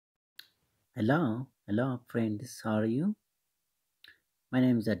Hello, friends. How are you? My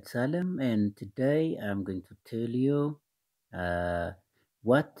name is Ad Salem, and today I'm going to tell you uh,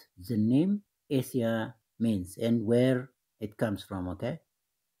 what the name Asia means and where it comes from. Okay,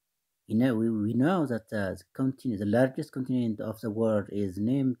 we know that the largest continent of the world, is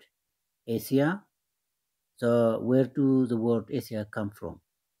named Asia. So where do the word Asia come from?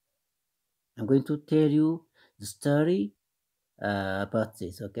 I'm going to tell you the story about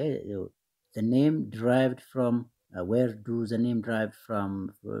this. Okay, the name derived from where do the name derived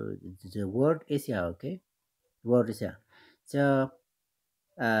from the word Asia. Okay, word Asia. So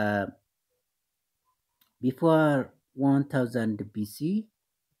uh, before 1000 BC,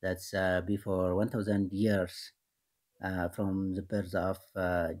 that's before 1000 years from the birth of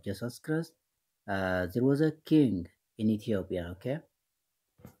Jesus Christ, there was a king in Ethiopia. Okay,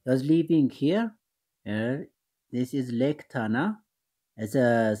 he was living here. Here, this is Lake Tana as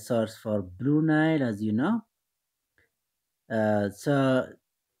a source for Blue Nile, as you know. So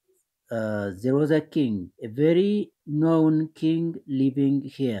there was a king, a very known king living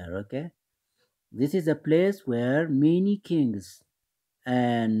here. Okay, this is a place where many kings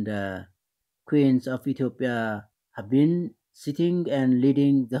and queens of Ethiopia have been sitting and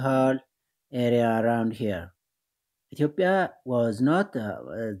leading the whole area around here. Ethiopia was not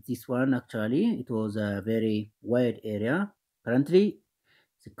this one actually. It was a very wide area. Currently,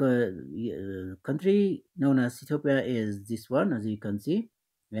 the country known as Ethiopia is this one, as you can see,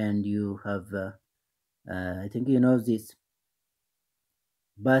 and you have, I think you know this.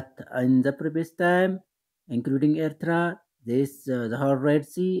 But in the previous time, including Eritrea, this the whole Red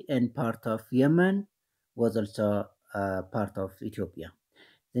Sea and part of Yemen was also part of Ethiopia.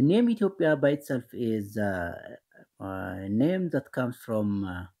 The name Ethiopia by itself is a name that comes from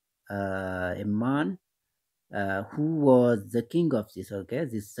a man who was the king of this, okay,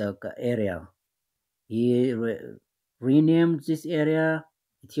 this area. He renamed this area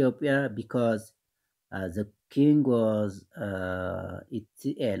Ethiopia because the king was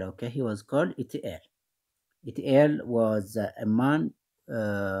Itiel. Okay, he was called Itiel. Itiel was a man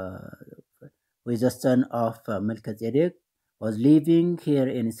uh, who is the son of Melchizedek, was living here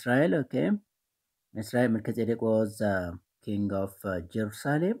in Israel. Okay, Israel. Melchizedek was king of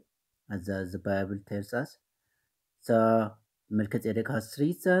Jerusalem, as the Bible tells us. So Melchizedek has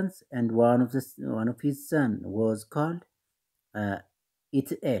three sons, and one of his son was called uh,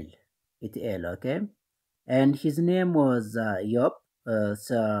 Itiel. Itiel. Okay, and his name was Yop.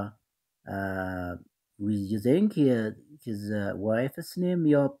 So we using his wife's name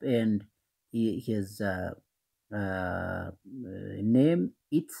Yop and his name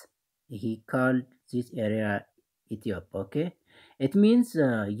it. He called this area Ethiop. Okay, it means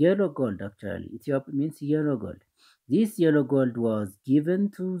yellow gold. Actually, Ethiop means yellow gold. This yellow gold was given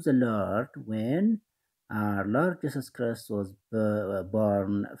to the Lord when our Lord Jesus Christ was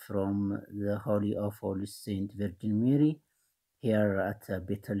born from the Holy of Holy Saint Virgin Mary here at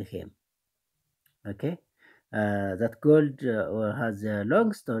Bethlehem. Okay, that gold has a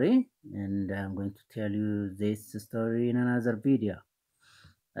long story, and I'm going to tell you this story in another video.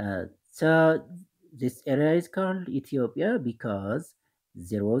 So this area is called Ethiopia because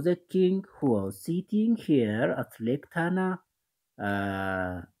there was a king who was sitting here at Lake Tana,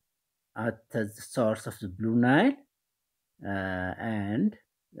 uh, at the source of the Blue Nile, and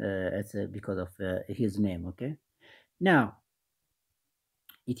it's because of his name. Okay, now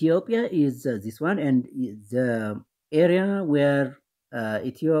Ethiopia is this one, and the area where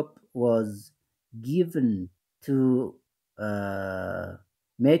Ethiopia was given to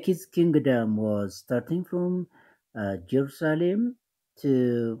make his kingdom was starting from Jerusalem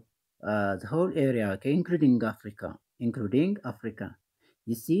to the whole area, okay, including Africa.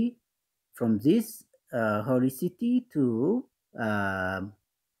 You see, from this holy city to um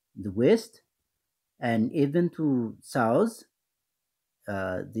the west and even to south,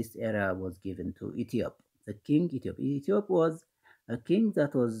 this area was given to Ethiopia. The king Ethiopia. Ethiopia was a king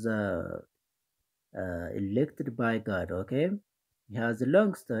that was elected by God. Okay, he has a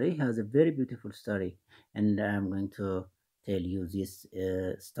long story. He has a very beautiful story, and I'm going to tell you this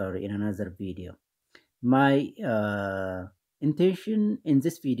story in another video. My intention in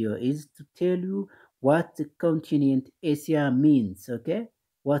this video is to tell you what the continent Asia means. Okay,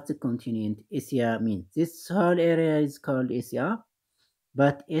 what the continent Asia means. This whole area is called Asia,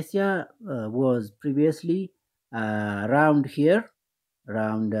 but Asia was previously around here,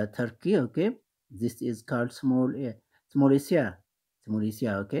 around Turkey. Okay, this is called small Asia, small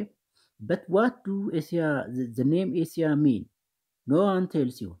Asia. Okay, but what do Asia, the name Asia mean? No one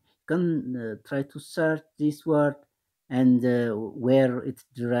tells you. You can try to search this word and where it's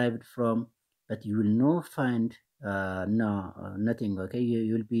derived from. but you will not find no nothing. Okay,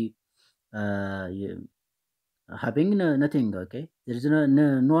 you'll be you, having nothing. Okay, there is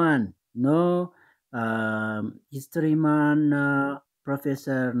no one, no history man, no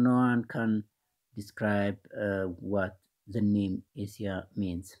professor, no one can describe what the name Asia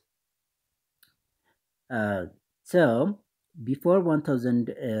means. uh, so before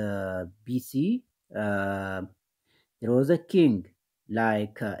 1000 BC, there was a king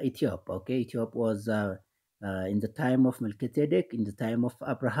like Ethiopia. Okay, Ethiopia was in the time of Melchizedek, in the time of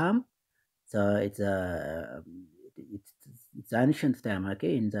Abraham. So it's ancient time.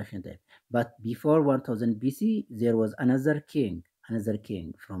 Okay, in the ancient time. But before 1000 BC, there was another king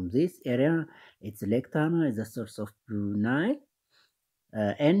from this area. It's Lake Tana, is the source of Blue Nile,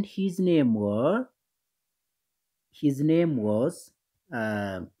 and his name was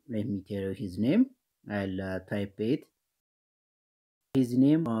let me tell you his name. I'll type it. His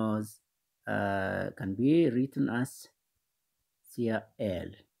name was can be written as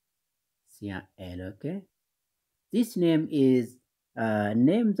ASIAEL. ASIAEL. Okay. This name is a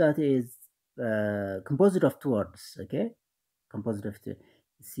name that is composed of two words. Okay, composed of two.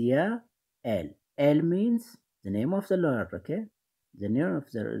 ASIAEL. El means the name of the Lord. Okay, the name of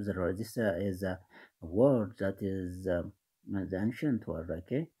the Lord. This is a word that is the ancient word.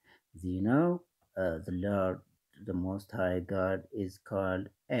 Okay, the Lord, the Most High God, is called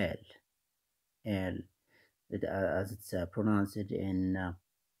El. El, as it's pronounced in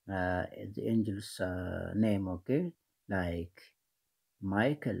the angel's name. Okay, like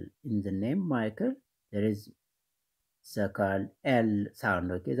Michael. In the name Michael, there is called L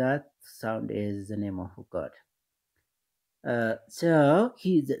sound. Okay, that sound is the name of God. So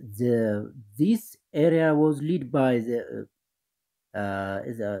this area was led by the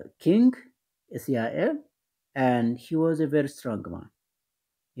king Israel, and he was a very strong man.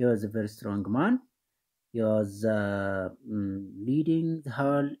 He was a very strong man. He was leading the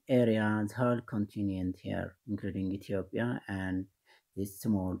whole area, the whole continent here, including Ethiopia and this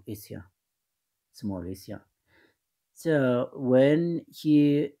small Asia. So when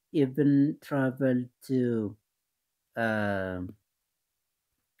he even traveled to, um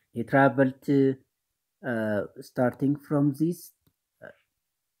he traveled to, starting from this, uh,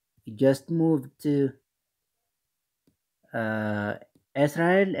 he just moved to uh,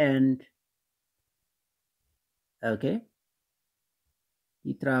 Israel, and okay,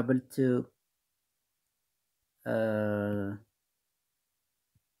 he traveled to uh,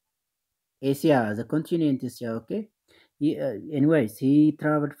 Asia, the continent Asia. Okay, anyways, he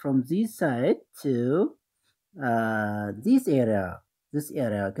traveled from this side to this area,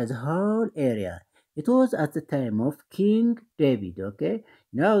 because whole area. It was at the time of King David. Okay,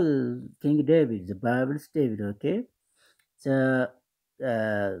 now King David, the Bible's David. Okay, so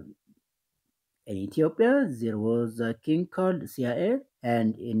uh, in Ethiopia there was a king called Siael,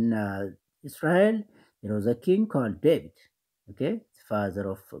 and in Israel there was a king called David. Okay, the father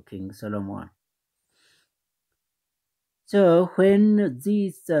of King Solomon. So when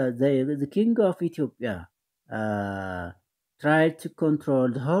the king of Ethiopia uh, tried to control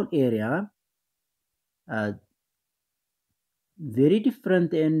the whole area, uh, very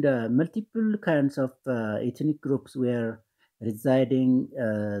different and multiple kinds of ethnic groups were residing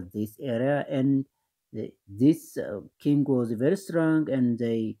this area, and this king was very strong, and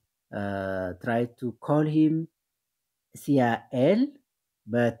they tried to call him Siael,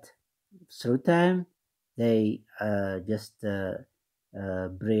 but through time they just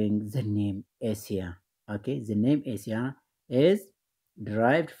bring the name Asia. Okay, the name Asia is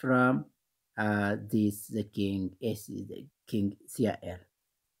derived from this the king Siael.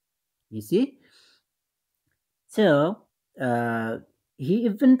 You see, so he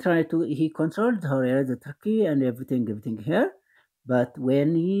even tried to he controlled the Turkey and everything here. But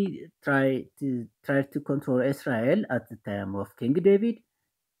when he tried to control Israel at the time of King David,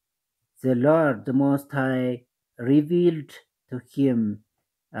 the Lord the Most High revealed to him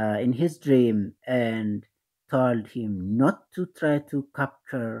in his dream and told him not to try to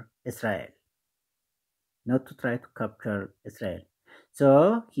capture Israel, not to try to capture Israel.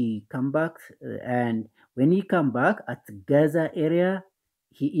 So he come back, and when he come back at Gaza area,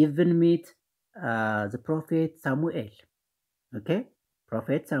 he even meet the prophet Samuel. Okay,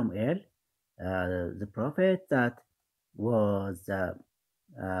 prophet Samuel, the prophet that was uh,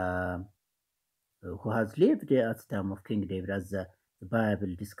 who has lived at the time of King David, as the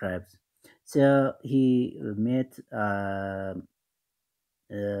Bible describes. So he met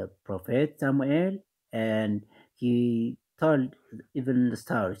prophet Samuel, and he told even the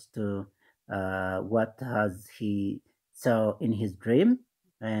stars to what has he saw in his dream.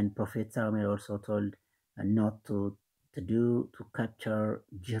 and Prophet Samuel also told not to capture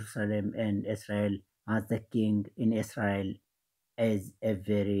Jerusalem and Israel, as the king in Israel is a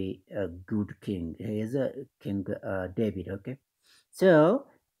very good king. He is a King David. Okay, so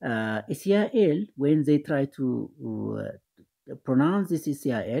Israel, when they try to pronounce this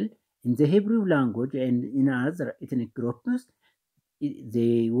Israel in the Hebrew language and in other ethnic groups,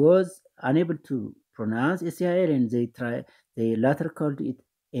 they was unable to pronounce Israel, and they later called it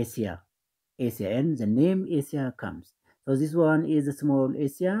Asia. Asia, and the name Asia comes. So this one is a small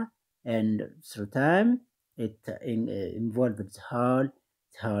Asia, and through time it involved the whole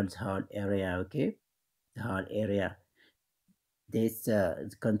area. Okay, the whole area. This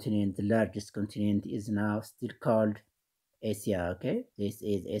continent, the largest continent, is now still called Asia. Okay, this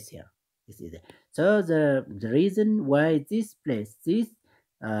is Asia. This is it. So the reason why this very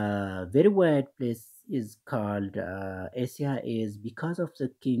wide place is called Asia is because of the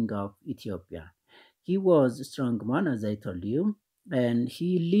king of Ethiopia. He was a strong man, as I told you, and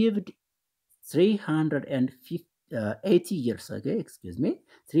he lived 380 years. Okay, excuse me,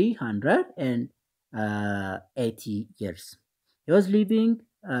 380 years. He was living.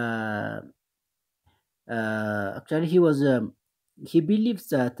 Actually, he believes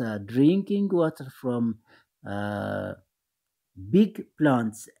that drinking water from uh, big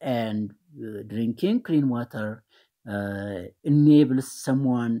plants and drinking clean water enables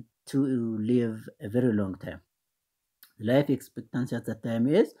someone to live a very long time. Life expectancy at that time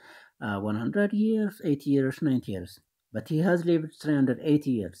is 100 years, 80 years, 90 years. But he has lived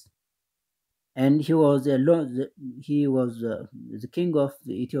 380 years, and he was the king of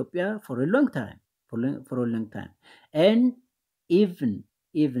the Ethiopia for a long time, for a long time, and even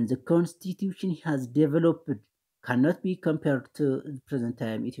even the constitution he has developed cannot be compared to the present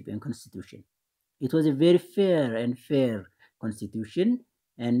time Ethiopian constitution. It was a very fair constitution,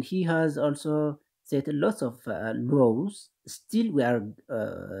 and he has also set lots of laws. Still, we are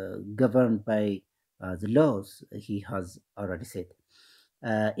governed by the laws he has already set.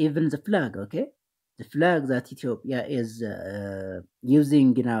 Even the flag, okay, the flag that Ethiopia is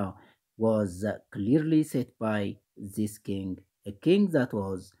using now was clearly set by this king, a king that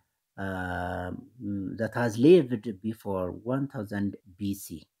was that has lived before 1000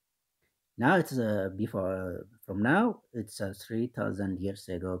 BC. Now it's before from now it's 3000 years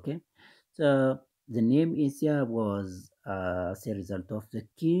ago. Okay, so the name Asia was as a result of the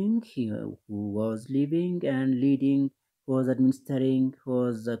king who was living and leading, who was administering, who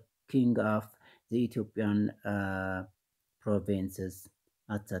was the king of the Ethiopian provinces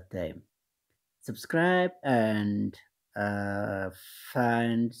at that time. Subscribe and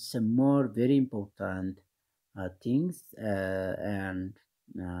find some more very important things and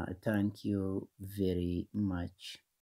thank you very much.